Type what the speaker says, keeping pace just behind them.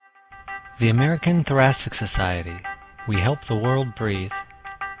The American Thoracic Society. We help the world breathe.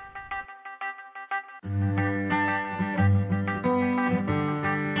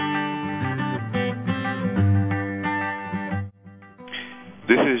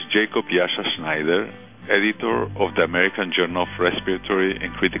 This is Jacob Yasha Schneider, editor of the American Journal of Respiratory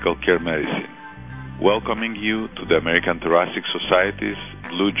and Critical Care Medicine, welcoming you to the American Thoracic Society's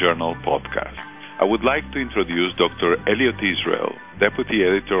Blue Journal podcast. I would like to introduce Dr. Elliot Israel, Deputy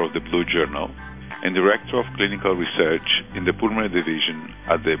Editor of the Blue Journal and Director of Clinical Research in the Pulmonary Division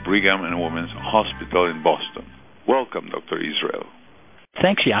at the Brigham and Women's Hospital in Boston. Welcome, Dr. Israel.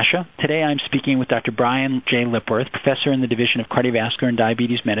 Thanks, Yasha. Today I'm speaking with Dr. Brian J. Lipworth, Professor in the Division of Cardiovascular and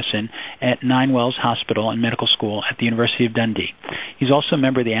Diabetes Medicine at Nine Wells Hospital and Medical School at the University of Dundee. He's also a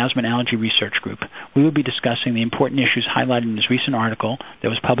member of the Asthma and Allergy Research Group. We will be discussing the important issues highlighted in his recent article that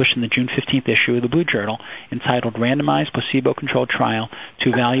was published in the June 15th issue of the Blue Journal entitled Randomized Placebo-Controlled Trial to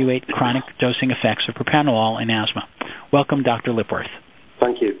Evaluate Chronic Dosing Effects of Propranolol in Asthma. Welcome, Dr. Lipworth.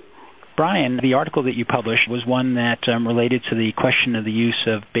 Thank you. Brian, the article that you published was one that related to the question of the use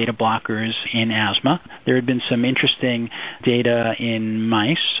of beta blockers in asthma. There had been some interesting data in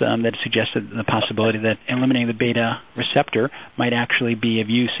mice that suggested the possibility that eliminating the beta receptor might actually be of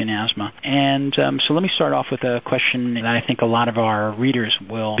use in asthma. And so let me start off with a question that I think a lot of our readers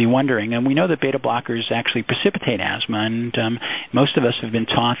will be wondering. And we know that beta blockers actually precipitate asthma, and most of us have been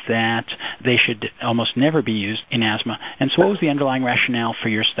taught that they should almost never be used in asthma. And so what was the underlying rationale for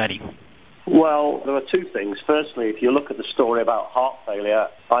your study? Well, there are two things. Firstly, if you look at the story about heart failure,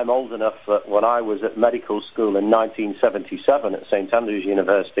 I'm old enough that when I was at medical school in 1977 at St. Andrews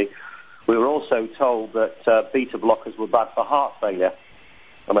University, we were also told that beta blockers were bad for heart failure.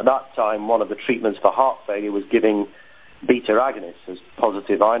 And at that time, one of the treatments for heart failure was giving beta agonists as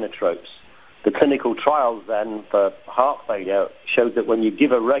positive inotropes. The clinical trials then for heart failure showed that when you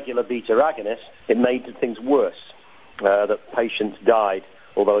give a regular beta agonist, it made things worse, that patients died.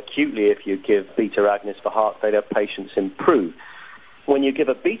 Although acutely, if you give beta agonists for heart failure, patients improve. When you give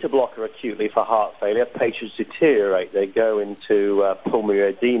a beta blocker acutely for heart failure, patients deteriorate. They go into pulmonary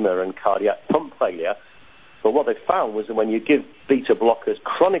edema and cardiac pump failure. But what they found was that when you give beta blockers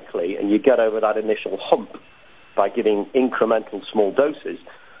chronically and you get over that initial hump by giving incremental small doses,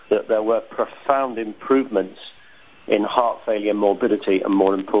 that there were profound improvements in heart failure morbidity and,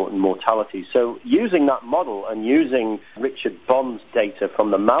 more important, mortality. So using that model and using Richard Bond's data from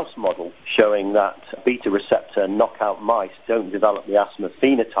the mouse model showing that beta receptor knockout mice don't develop the asthma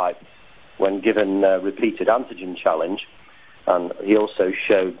phenotype when given repeated antigen challenge, and he also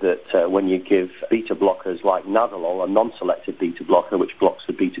showed that when you give beta blockers like Nadolol, a non-selective beta blocker which blocks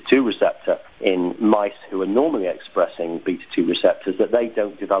the beta-2 receptor in mice who are normally expressing beta-2 receptors, that they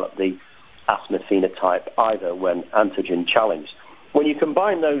don't develop the asthma phenotype either when antigen challenged. When you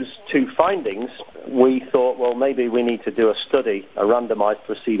combine those two findings, we thought, well, maybe we need to do a study, a randomized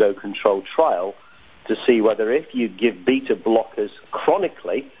placebo-controlled trial, to see whether if you give beta blockers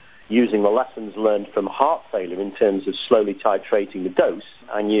chronically, using the lessons learned from heart failure in terms of slowly titrating the dose,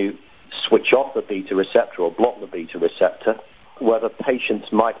 and you switch off the beta receptor or block the beta receptor, whether patients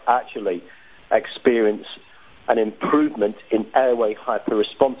might actually experience an improvement in airway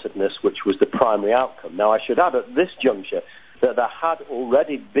hyperresponsiveness, which was the primary outcome. Now, I should add at this juncture that there had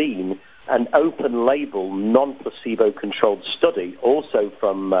already been an open-label, non-placebo-controlled study, also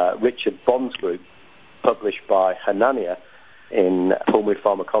from Richard Bond's group, published by Hanania in Pulmonary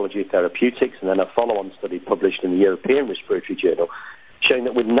Pharmacology Therapeutics, and then a follow-on study published in the European Respiratory Journal, showing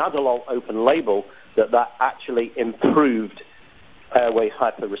that with Nadolol open-label, that actually improved airway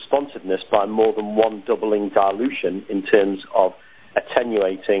hyperresponsiveness by more than one doubling dilution in terms of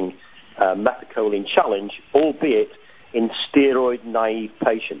attenuating methacholine challenge, albeit in steroid-naive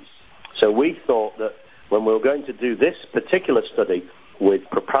patients. So we thought that when we were going to do this particular study with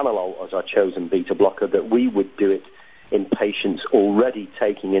propranolol as our chosen beta blocker, that we would do it in patients already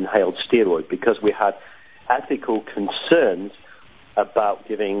taking inhaled steroid, because we had ethical concerns about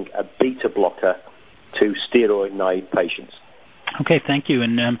giving a beta blocker to steroid-naive patients. Okay, thank you.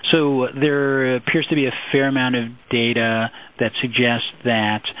 And so there appears to be a fair amount of data that suggests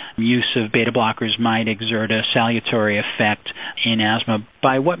that use of beta blockers might exert a salutary effect in asthma.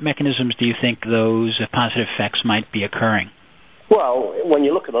 By what mechanisms do you think those positive effects might be occurring? Well, when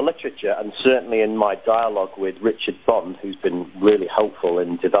you look at the literature, and certainly in my dialogue with Richard Bond, who's been really helpful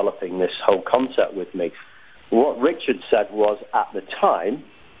in developing this whole concept with me, what Richard said was at the time,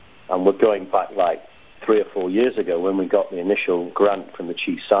 and we're going back like 3 or 4 years ago when we got the initial grant from the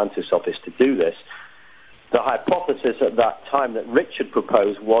Chief Scientist's Office to do this, the hypothesis at that time that Richard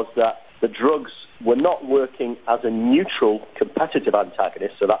proposed was that the drugs were not working as a neutral competitive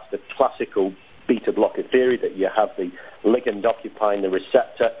antagonist, so that's the classical beta blocker theory, that you have the ligand occupying the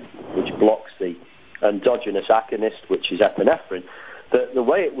receptor, which blocks the endogenous agonist, which is epinephrine. The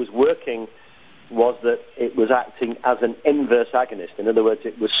way it was working was that it was acting as an inverse agonist. In other words,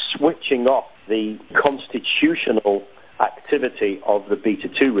 it was switching off the constitutional activity of the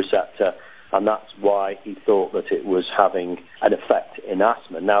beta-2 receptor, and that's why he thought that it was having an effect in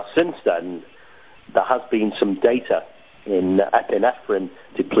asthma. Now, since then, there has been some data in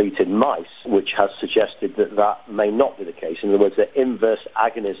epinephrine-depleted mice which has suggested that that may not be the case. In other words, that inverse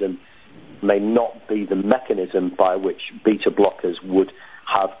agonism may not be the mechanism by which beta blockers would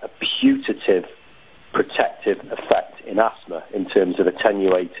have a putative protective effect in asthma in terms of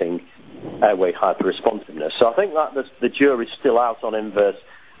attenuating airway hyperresponsiveness. So I think that the jury's still out on inverse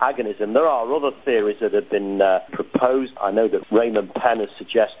agonism. There are other theories that have been proposed. I know that Raymond Penn has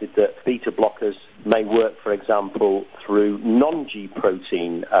suggested that beta blockers may work, for example, through non-G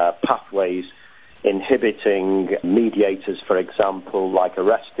protein pathways, inhibiting mediators, for example, like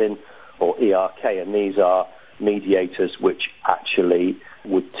arrestin or ERK, and these are mediators which actually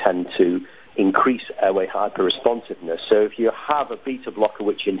would tend to increase airway hyperresponsiveness. So if you have a beta blocker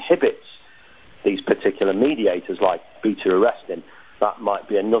which inhibits these particular mediators like beta-arrestin, that might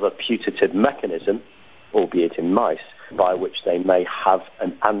be another putative mechanism, albeit in mice, by which they may have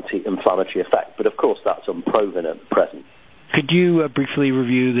an anti-inflammatory effect. But of course that's unproven at present. Could you briefly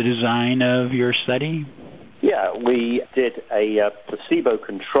review the design of your study? Yeah, we did a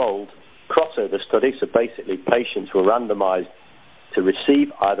placebo-controlled crossover study. So basically patients were randomized to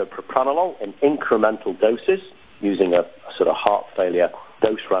receive either propranolol in incremental doses using a sort of heart failure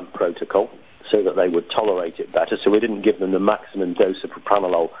dose ramp protocol so that they would tolerate it better. So we didn't give them the maximum dose of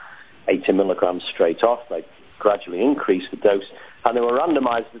propranolol, 80 milligrams straight off. They gradually increased the dose, and they were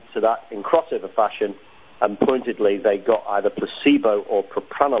randomized to that in crossover fashion, and pointedly they got either placebo or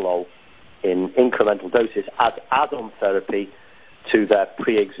propranolol in incremental doses as add-on therapy to their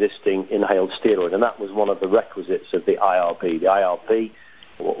pre-existing inhaled steroid. And that was one of the requisites of the IRB. The IRB,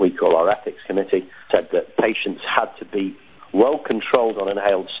 what we call our ethics committee, said that patients had to be well controlled on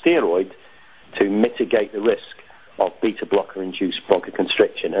inhaled steroid to mitigate the risk of beta blocker-induced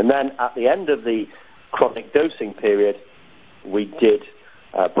bronchoconstriction. And then at the end of the chronic dosing period, we did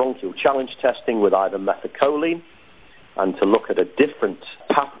bronchial challenge testing with either methacholine, and to look at a different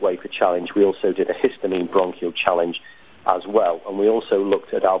pathway for challenge, we also did a histamine bronchial challenge as well. And we also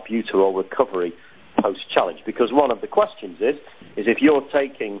looked at albuterol recovery post-challenge, because one of the questions is if you're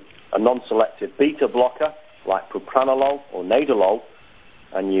taking a non-selective beta blocker like propranolol or nadolol,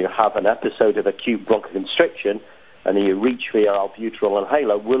 and you have an episode of acute bronchoconstriction, and you reach for your albuterol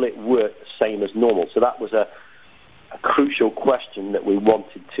inhaler, will it work the same as normal? So that was a crucial question that we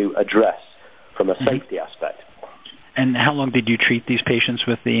wanted to address from a safety aspect. And how long did you treat these patients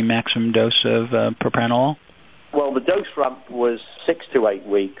with the maximum dose of propranolol? Well, the dose ramp was 6 to 8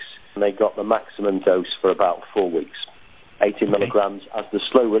 weeks, and they got the maximum dose for about 4 weeks, 80 milligrams as the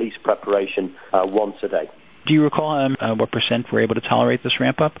slow-release preparation once a day. Do you recall what % were able to tolerate this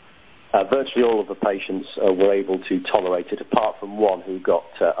ramp-up? Virtually all of the patients were able to tolerate it, apart from one who got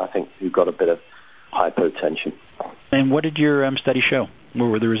a bit of hypotension. And what did your study show? What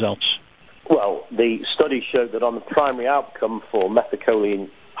were the results? Well, the study showed that on the primary outcome for methacholine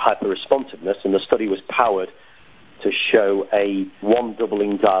hyperresponsiveness, and the study was powered to show a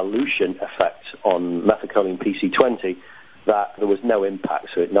 1-doubling dilution effect on methacholine PC20, that there was no impact.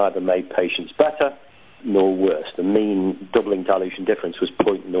 So it neither made patients better nor worse. The mean doubling dilution difference was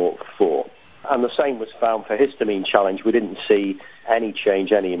 0.04. And the same was found for histamine challenge. We didn't see any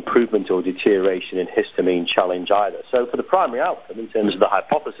change, any improvement or deterioration in histamine challenge either. So for the primary outcome, in terms of the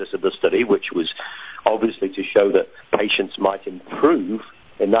hypothesis of the study, which was obviously to show that patients might improve,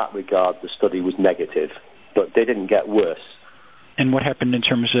 in that regard, the study was negative. But they didn't get worse. And what happened in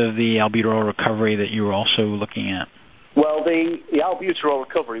terms of the albuterol recovery that you were also looking at? Well, the albuterol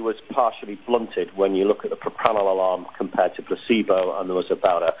recovery was partially blunted when you look at the propranolol arm compared to placebo, and there was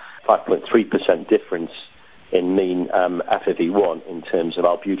about a 5.3% difference in mean FEV1 in terms of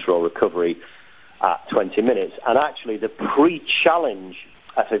albuterol recovery at 20 minutes. And actually, the pre-challenge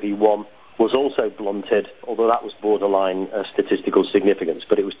FEV1 was also blunted, although that was borderline statistical significance,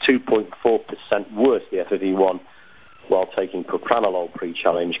 but it was 2.4% worse, the FEV1, while taking propranolol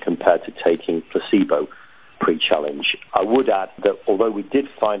pre-challenge compared to taking placebo pre-challenge. I would add that although we did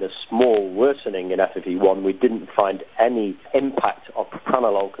find a small worsening in FEV1, we didn't find any impact of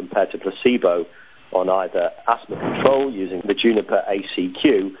propranolol compared to placebo on either asthma control using the Juniper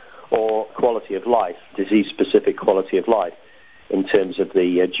ACQ or quality of life, disease-specific quality of life. in terms of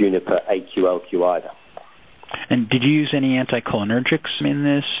the Juniper AQLQ either. And did you use any anticholinergics in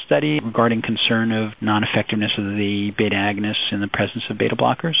this study regarding concern of non-effectiveness of the beta agonists in the presence of beta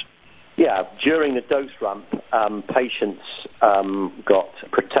blockers? Yeah, during the dose ramp, patients got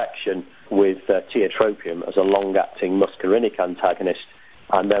protection with tiotropium as a long-acting muscarinic antagonist,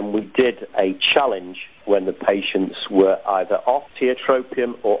 and then we did a challenge when the patients were either off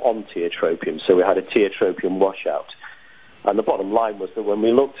tiotropium or on tiotropium, so we had a tiotropium washout. And the bottom line was that when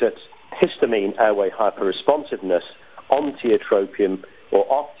we looked at histamine airway hyperresponsiveness on tiotropium or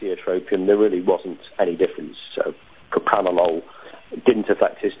off tiotropium, there really wasn't any difference. So propranolol didn't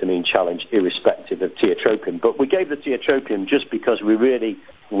affect histamine challenge irrespective of tiotropium. But we gave the tiotropium just because we really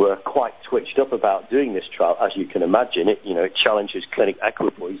were quite twitched up about doing this trial. As you can imagine, it challenges clinic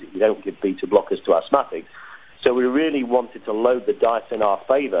equipoise that you don't give beta blockers to asthmatics. So we really wanted to load the dice in our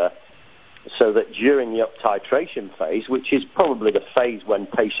favor so that during the up-titration phase, which is probably the phase when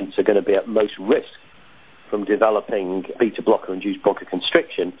patients are going to be at most risk from developing beta blocker-induced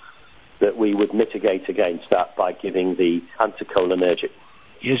bronchoconstriction, that we would mitigate against that by giving the anticholinergic.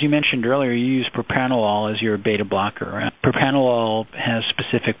 As you mentioned earlier, you use propranolol as your beta blocker. Propranolol has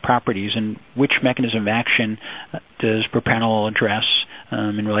specific properties, and which mechanism of action does propranolol address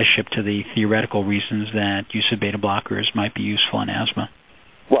in relationship to the theoretical reasons that use of beta blockers might be useful in asthma?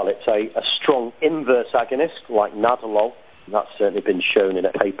 Well, it's a strong inverse agonist like nadolol. That's certainly been shown in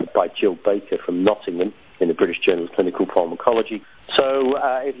a paper by Jill Baker from Nottingham in the British Journal of Clinical Pharmacology. So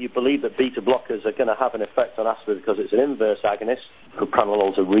if you believe that beta blockers are going to have an effect on asthma because it's an inverse agonist,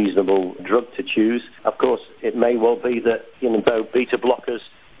 propranolol is a reasonable drug to choose. Of course, it may well be that though beta blockers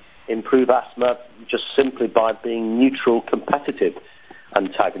improve asthma just simply by being neutral competitive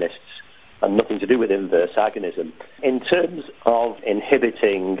antagonists and nothing to do with inverse agonism. In terms of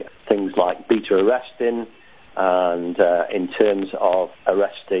inhibiting things like beta-arrestin and in terms of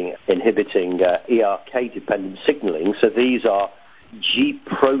inhibiting ERK-dependent signaling, so these are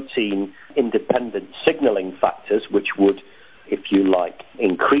G-protein-independent signaling factors which would, if you like,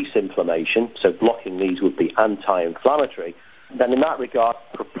 increase inflammation, so blocking these would be anti-inflammatory, then in that regard,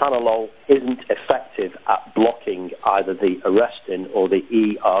 propranolol isn't effective at blocking either the arrestin or the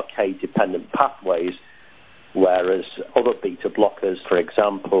ERK-dependent pathways, whereas other beta blockers, for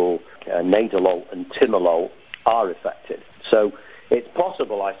example, nadolol and timolol, are effective. So it's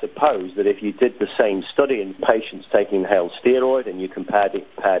possible, I suppose, that if you did the same study in patients taking inhaled steroid and you compared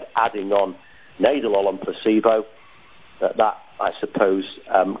adding on nadolol and placebo, that I suppose,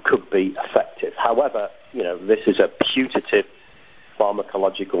 could be effective. However, this is a putative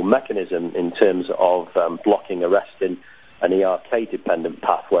pharmacological mechanism in terms of blocking arrestin and ERK-dependent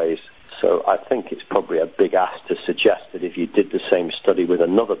pathways. So I think it's probably a big ask to suggest that if you did the same study with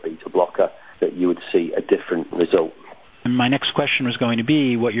another beta blocker, that you would see a different result. And my next question was going to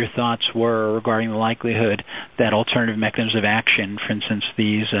be what your thoughts were regarding the likelihood that alternative mechanisms of action, for instance,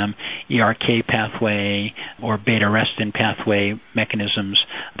 these ERK pathway or beta-arrestin pathway mechanisms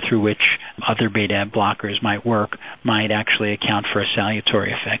through which other beta blockers might work, might actually account for a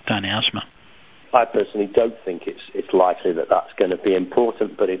salutary effect on asthma. I personally don't think it's likely that that's going to be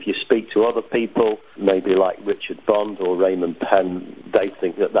important, but if you speak to other people, maybe like Richard Bond or Raymond Penn, they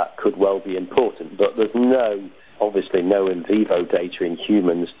think that could well be important. But there's obviously no in vivo data in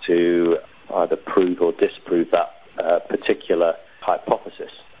humans to either prove or disprove that particular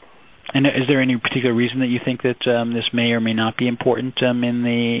hypothesis. And is there any particular reason that you think that this may or may not be important in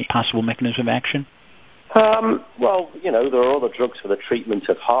the possible mechanism of action? Well, there are other drugs for the treatment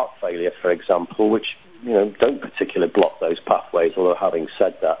of heart failure, for example, which, don't particularly block those pathways, although having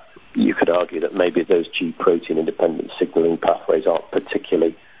said that, you could argue that maybe those G-protein independent signaling pathways aren't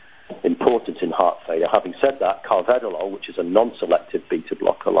particularly important in heart failure. Having said that, carvedilol, which is a non-selective beta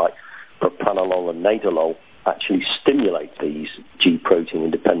blocker like propranolol and nadolol, actually stimulate these G-protein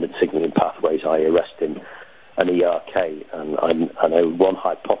independent signaling pathways, i.e. arrestin and ERK. And I know one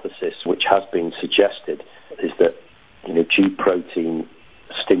hypothesis which has been suggested is that G-protein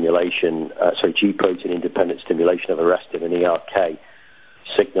independent stimulation of arrestin and ERK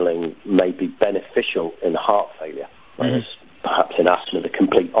signaling may be beneficial in heart failure, whereas perhaps in asthma the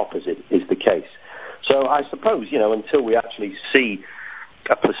complete opposite is the case. So I suppose, until we actually see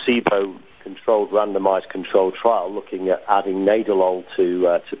a placebo-controlled, randomized controlled trial looking at adding nadolol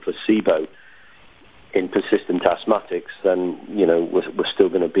to placebo in persistent asthmatics, then, we're still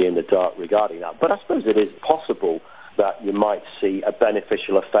going to be in the dark regarding that. But I suppose it is possible that you might see a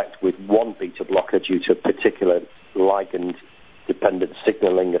beneficial effect with one beta blocker due to a particular ligand dependent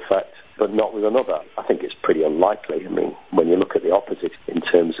signaling effect, but not with another. I think it's pretty unlikely. I mean, when you look at the opposite in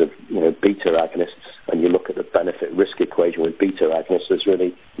terms of, beta agonists, and you look at the benefit-risk equation with beta agonists, there's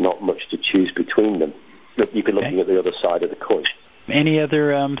really not much to choose between them. You'd be looking at the other side of the coin. Any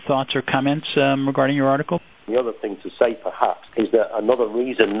other thoughts or comments regarding your article? The other thing to say, perhaps, is that another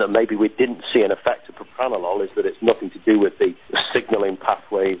reason that maybe we didn't see an effect of propranolol is that it's nothing to do with the signaling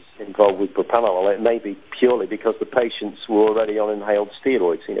pathways involved with propranolol. It may be purely because the patients were already on inhaled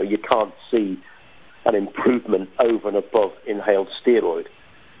steroids. You can't see an improvement over and above inhaled steroid.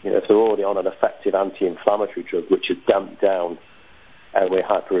 If they're already on an effective anti-inflammatory drug which has damped down airway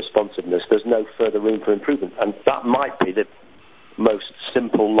hyperresponsiveness, there's no further room for improvement. And that might be the most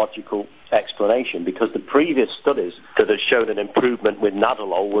simple, logical explanation, because the previous studies that had shown an improvement with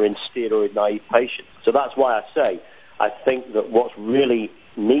nadolol were in steroid-naive patients. So that's why I say I think that what's really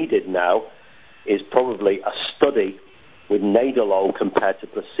needed now is probably a study with nadolol compared to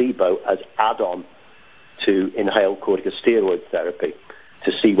placebo as add-on to inhaled corticosteroid therapy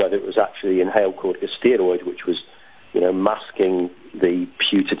to see whether it was actually inhaled corticosteroid which was, masking the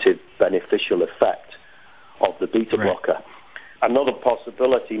putative beneficial effect of the beta blocker. Another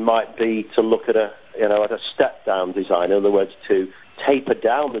possibility might be to look at a step-down design, in other words, to taper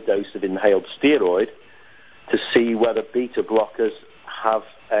down the dose of inhaled steroid to see whether beta blockers have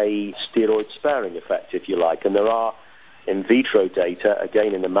a steroid-sparing effect, if you like. And there are in vitro data,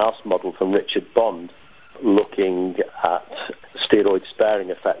 again in the mouse model from Richard Bond, looking at steroid-sparing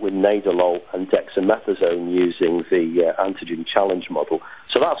effect with nadolol and dexamethasone using the antigen challenge model.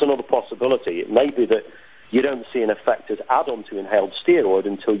 So that's another possibility. It may be that you don't see an effect as add-on to inhaled steroid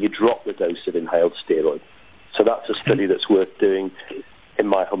until you drop the dose of inhaled steroid. So that's a study that's worth doing, in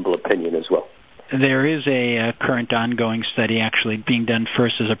my humble opinion, as well. There is a current ongoing study actually being done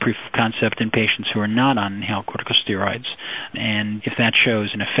first as a proof of concept in patients who are not on inhaled corticosteroids. And if that shows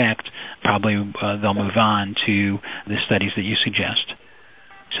an effect, probably they'll move on to the studies that you suggest.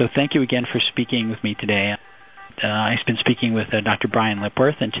 So thank you again for speaking with me today. I've been speaking with Dr. Brian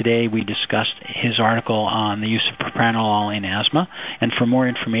Lipworth, and today we discussed his article on the use of propranolol in asthma. And for more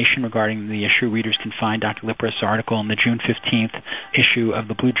information regarding the issue, readers can find Dr. Lipworth's article in the June 15th issue of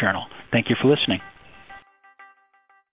the Blue Journal. Thank you for listening.